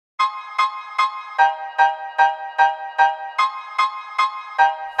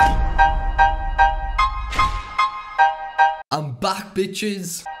I'm back,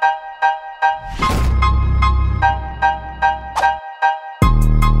 bitches.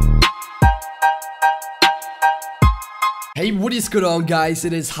 Hey, what is going on, guys?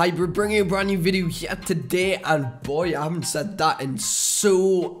 It is Hybrid bringing a brand new video here today, and boy, I haven't said that in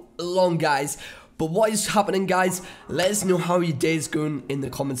so long, guys. But what is happening, guys? Let us know how your day is going in the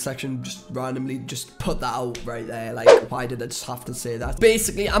comment section. Just randomly, just put that out right there. Like, why did I just have to say that?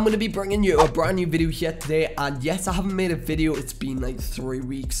 Basically, I'm going to be bringing you a brand new video here today. And yes, I haven't made a video. It's been like 3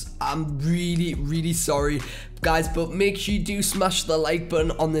 weeks. I'm really sorry, guys, but make sure you do smash the like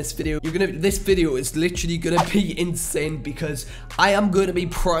button on this video. This video is literally gonna be insane because I am gonna be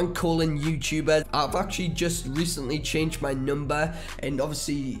prank calling YouTubers. I've actually just recently changed my number, and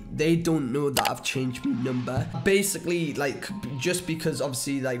obviously they don't know that I've changed my number. Basically, like, just because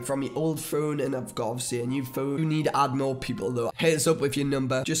obviously, like, from my old phone and I've got obviously a new phone, you need to add more people though. Hit us up with your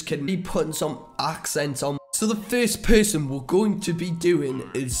number. Just kidding. Be putting some accents on. So the first person we're going to be doing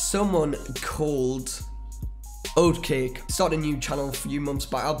is someone called Oatcake. Start a new channel a few months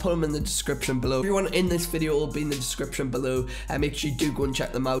back. I'll put them in the description below. Everyone in this video will be in the description below, and make sure you do go and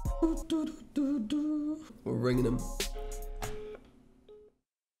check them out. We're ringing them.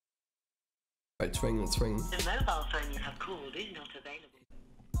 Right, it's ringing, it's ringing. The mobile phone you have called is not available.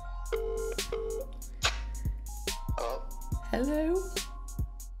 Hello? Hello?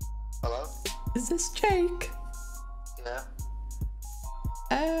 Hello? Is this Jake? Yeah?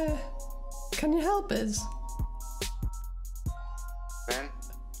 Can you help us? Ben?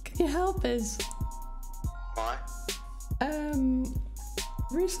 Can you help us? Why?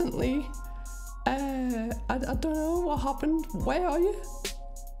 Recently, I don't know what happened. Where are you?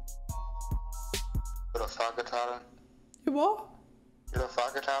 You're a faggot, Aaron. You what? You're a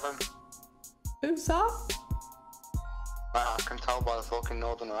faggot, Aaron. Who's that? I can tell by the fucking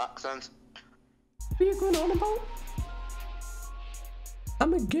northern accent. What are you going on about?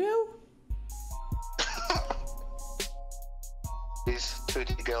 I'm a girl. These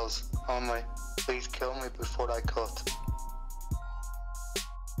 2D girls only. Please kill me before I cut.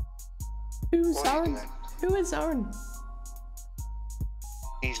 Who's What are you Aaron? doing? Who is Aaron?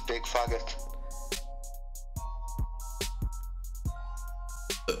 He's big faggot.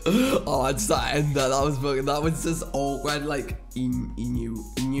 Oh, it's that end there. That was just awkward. Like, he knew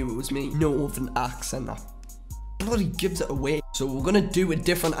it was me. Northern accent. That bloody gives it away. So we're gonna do a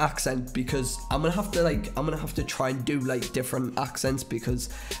different accent because I'm gonna have to try and do like different accents because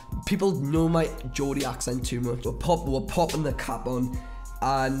people know my Geordie accent too much. We're popping the cap on,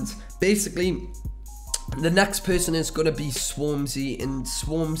 and basically the next person is gonna be Swarmzy, and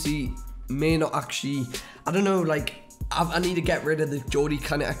Swarmzy may not actually, I don't know, like, I need to get rid of the Geordie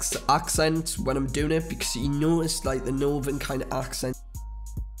kind of accent when I'm doing it because you notice like the northern kind of accent.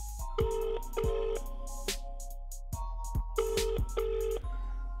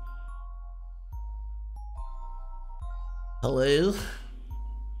 Hello?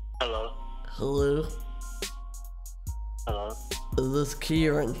 Hello? Hello? Hello? Is this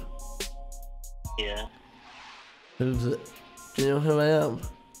Kieran? Yeah. Who's it? Do you know who I am?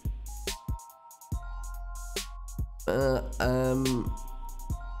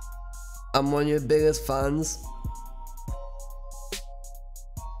 I'm one of your biggest fans.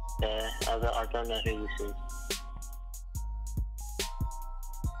 Yeah, I don't know who this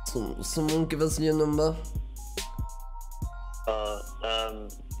is. Someone give us your number.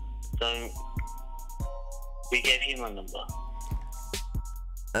 Don't... We gave you my number.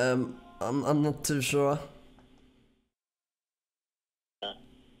 I'm not too sure.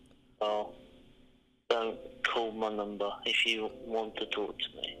 Well, don't call my number. If you want to talk to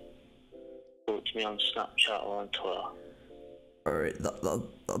me on Snapchat or on Twitter. Alright,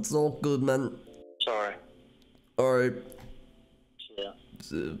 that's all good, man. Sorry. Alright. Yeah.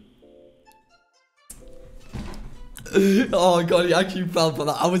 Oh god, he actually fell for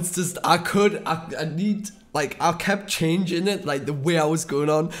that. I kept changing it, like the way I was going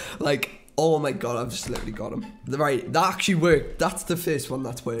on. Like, oh my god, I've just literally got him. Right, that actually worked. That's the first one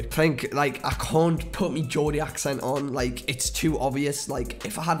that's worked. I think, like, I can't put my Geordie accent on. Like, it's too obvious. Like,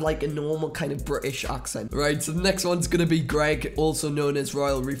 if I had, like, a normal kind of British accent. Right, so the next one's gonna be Greg, also known as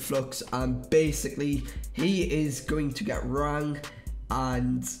Royal Reflux. And basically, he is going to get rang.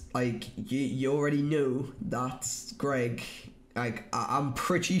 And, like, you already know that's Greg. Like, I'm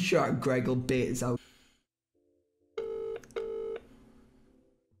pretty sure Greg will bait us out.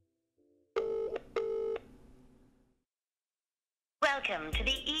 Welcome to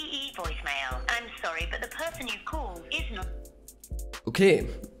the EE voicemail. I'm sorry, but the person you've called is not... Okay,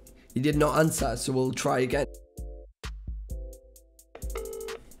 he did not answer, so we'll try again.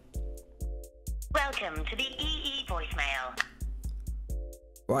 Welcome to the EE voicemail.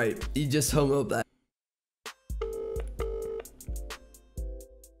 Right, he just hung up there.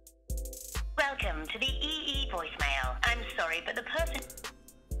 Welcome to the EE voicemail. I'm sorry, but the person...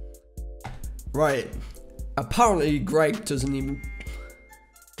 Right. Apparently Greg doesn't even...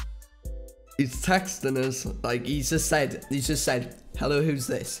 He's texting us, like, he's just said, hello, who's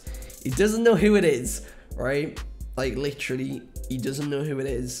this? He doesn't know who it is, right? Like, literally, he doesn't know who it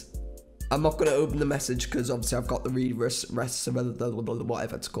is. I'm not going to open the message because obviously I've got the rest of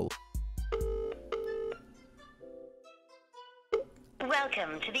whatever it's called.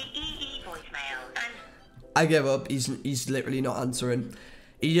 Welcome to the EE voicemail. I give up. He's literally not answering.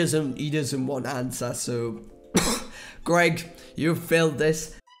 He doesn't want to answer. So, Greg, you failed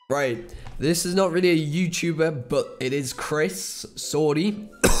this. Right. This is not really a YouTuber, but it is Chris Sordy.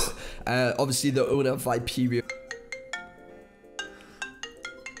 Obviously the owner of Viperio.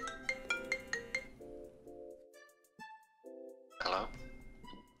 Hello?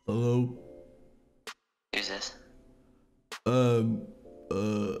 Hello? Who's this? Who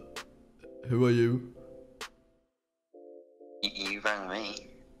are you? You rang me.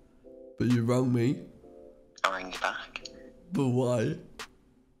 But you rang me? I rang you back. But why?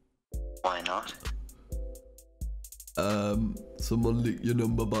 Why not? Someone leaked your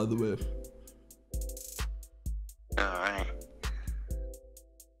number, by the way. Alright.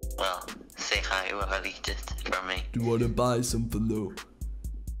 Well, say hi to whoever leaked it from me. Do you want to buy something though?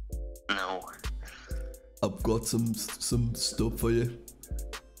 No. I've got some stuff for you.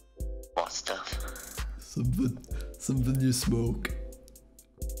 What stuff? Something you smoke.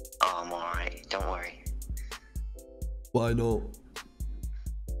 Oh, I'm alright, don't worry. Why not?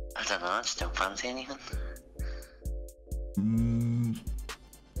 I don't know, I just don't fancy anything.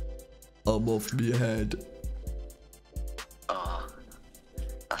 I'm off my head. Oh,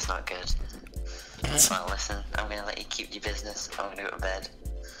 that's not good. Well, listen, I'm gonna let you keep your business. I'm gonna go to bed.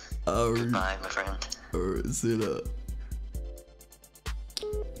 Goodbye, my friend. Alright, see that.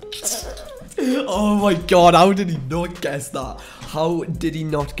 Oh my god, how did he not guess that? How did he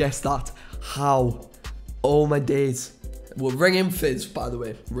not guess that? How? Oh my days. We'll ring him Fizz, by the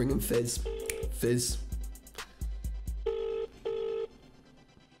way. Ring him Fizz. Fizz.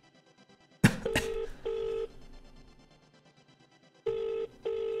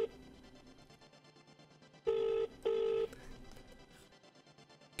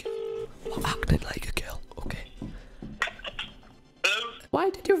 I'm acting like a girl, okay. Hello? Why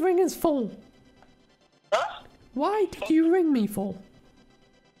did you ring his phone? Huh? Why did you ring me for?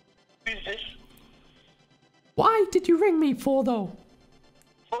 Who's this? Why did you ring me for though?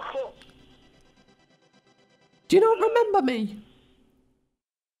 Fuck up. Do you not remember me?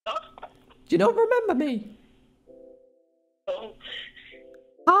 Huh? Do you not remember me? Oh.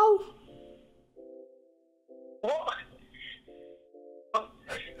 How? What?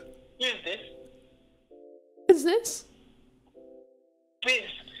 Who's this? Is this? Fizz.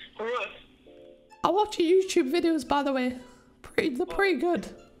 Russ. I watch your YouTube videos, by the way. They're pretty good.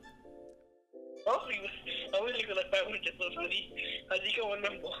 I really gonna find it so funny. How'd you get my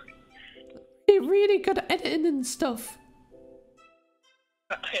number? You're really good at editing and stuff.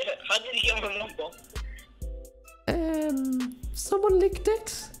 How did you get my number? Someone leaked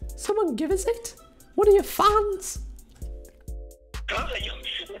it. Someone give us it. One of your fans. What the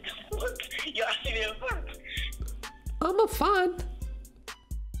fuck? You're asking me a fan? I'm a fan.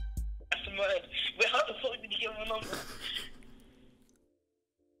 That's mad. Wait, how the fuck did you get my number?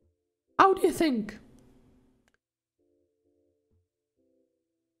 How do you think?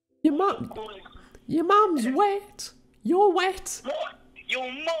 Your mom's wet. You're wet. What?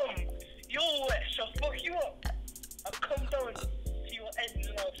 Your mum? You're wet, so fuck you up. I'll come down to your head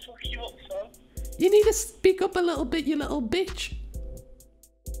and I'll fuck you up, son. You need to speak up a little bit, you little bitch.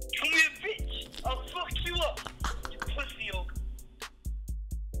 Come here, bitch. I'll fuck you up. You pussy hog.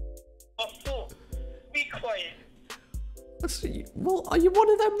 I thought. Be quiet. Well, are you one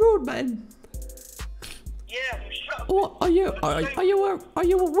of them roadmen? Yeah, I'm shut up. Or are you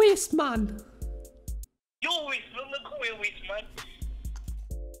a waste man? You're waste, man. Look who you're waste, man.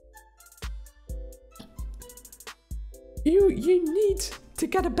 You need to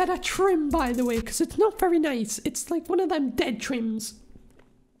get a better trim, by the way, because it's not very nice. It's like one of them dead trims.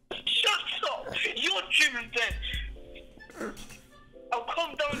 Shut up. Your trim is dead. I'll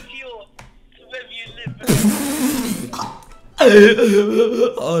come down to wherever you live.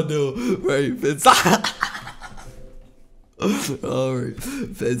 Oh no, right, Fizz. Alright,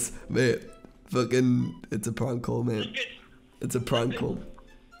 Fizz, mate. Fucking, it's a prank call, mate. It's a prank call.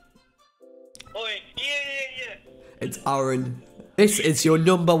 Oi, yeah. It's Aaron. This is your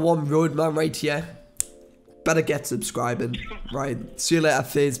 #1 roadman right here. better get subscribing. Right, see you later,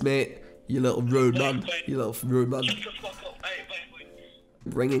 Fizz, mate. You little road man. You little road man. Shut the fuck up.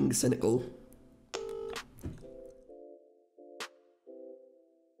 Wait. Ringing cynical.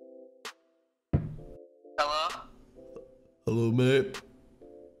 Hello? Hello, mate.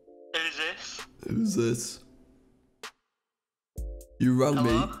 Who's this? Who's this? You rang me.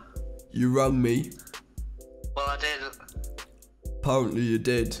 Hello? You rang me. Well, I didn't. Apparently you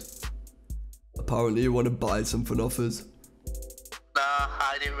did. Apparently you want to buy something off us. Nah,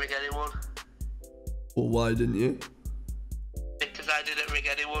 I didn't ring anyone. Well, why didn't you? Because I didn't ring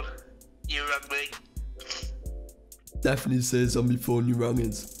anyone. You rang me. Definitely says on my phone you rang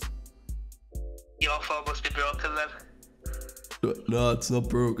us. Your phone must be broken then. No, it's not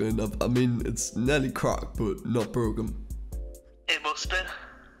broken. I mean, it's nearly cracked, but not broken. It must be.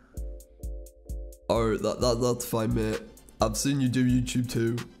 Alright, that's fine, mate. I've seen you do YouTube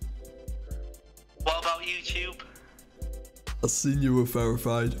too. What about YouTube? I've seen you were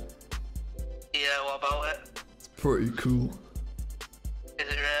verified. Yeah, what about it? It's pretty cool. Is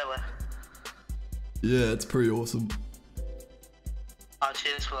it really? Yeah, it's pretty awesome. Oh,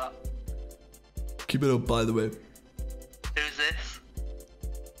 cheers for that. Keep it up, by the way. Who's this?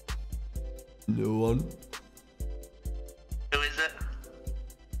 No one. Who is it?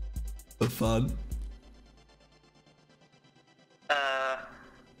 A fan.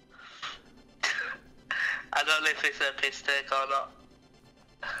 I don't know if it's a piss take or not.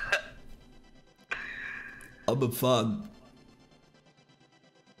 I'm a fan.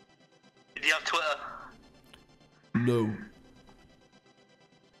 Do you have Twitter? No.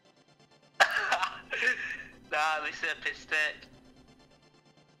 Nah, this is a piss take.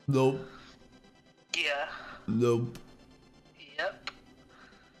 Nope. Yeah. Nope. Yep.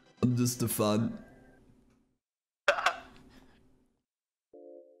 I'm just a fan.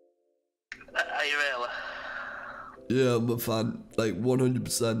 Are you really? Yeah, I'm a fan. Like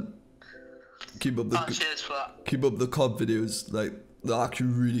 100%. Keep up Oh, the cheers for that. keep up the COD videos. Like they're actually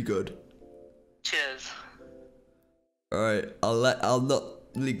really good. Cheers. Alright, I'll not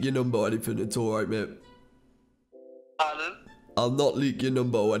leak your number or anything. It's alright, mate. Pardon? I'll not leak your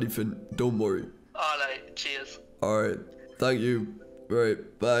number or anything. Don't worry. Alright, cheers. Alright. Thank you.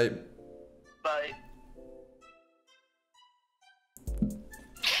 Right, bye. Bye.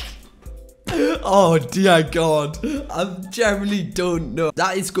 Oh dear god, I generally don't know.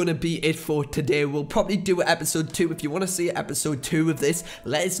 That is gonna be it for today. We'll probably do episode 2. If you want to see episode 2 of this,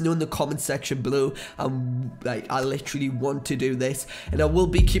 let us know in the comment section below. I literally want to do this, and I will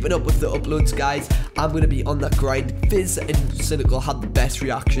be keeping up with the uploads, guys. I'm gonna be on that grind. Fizz and Cynical had the best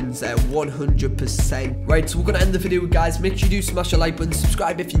reactions there, 100%. Right, so we're gonna end the video, guys. Make sure you do smash a like button,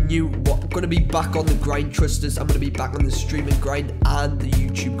 subscribe if you're new. I'm gonna be back on the grind, trust us. I'm gonna be back on the streaming grind and the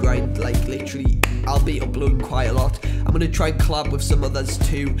YouTube grind. Like literally, I'll be uploading quite a lot. I'm gonna try and collab with some others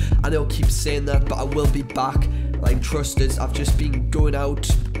too. I know I keep saying that, but I will be back. Like, trust us, I've just been going out,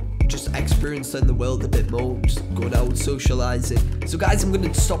 just experiencing the world a bit more, just going out, socializing. So guys, I'm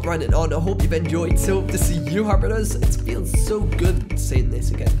gonna stop ranting on. I hope you've enjoyed. So hope to see you, Brothers. It feels so good saying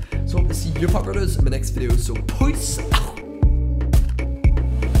this again. So hope to see you, Brothers, in my next video. So peace out.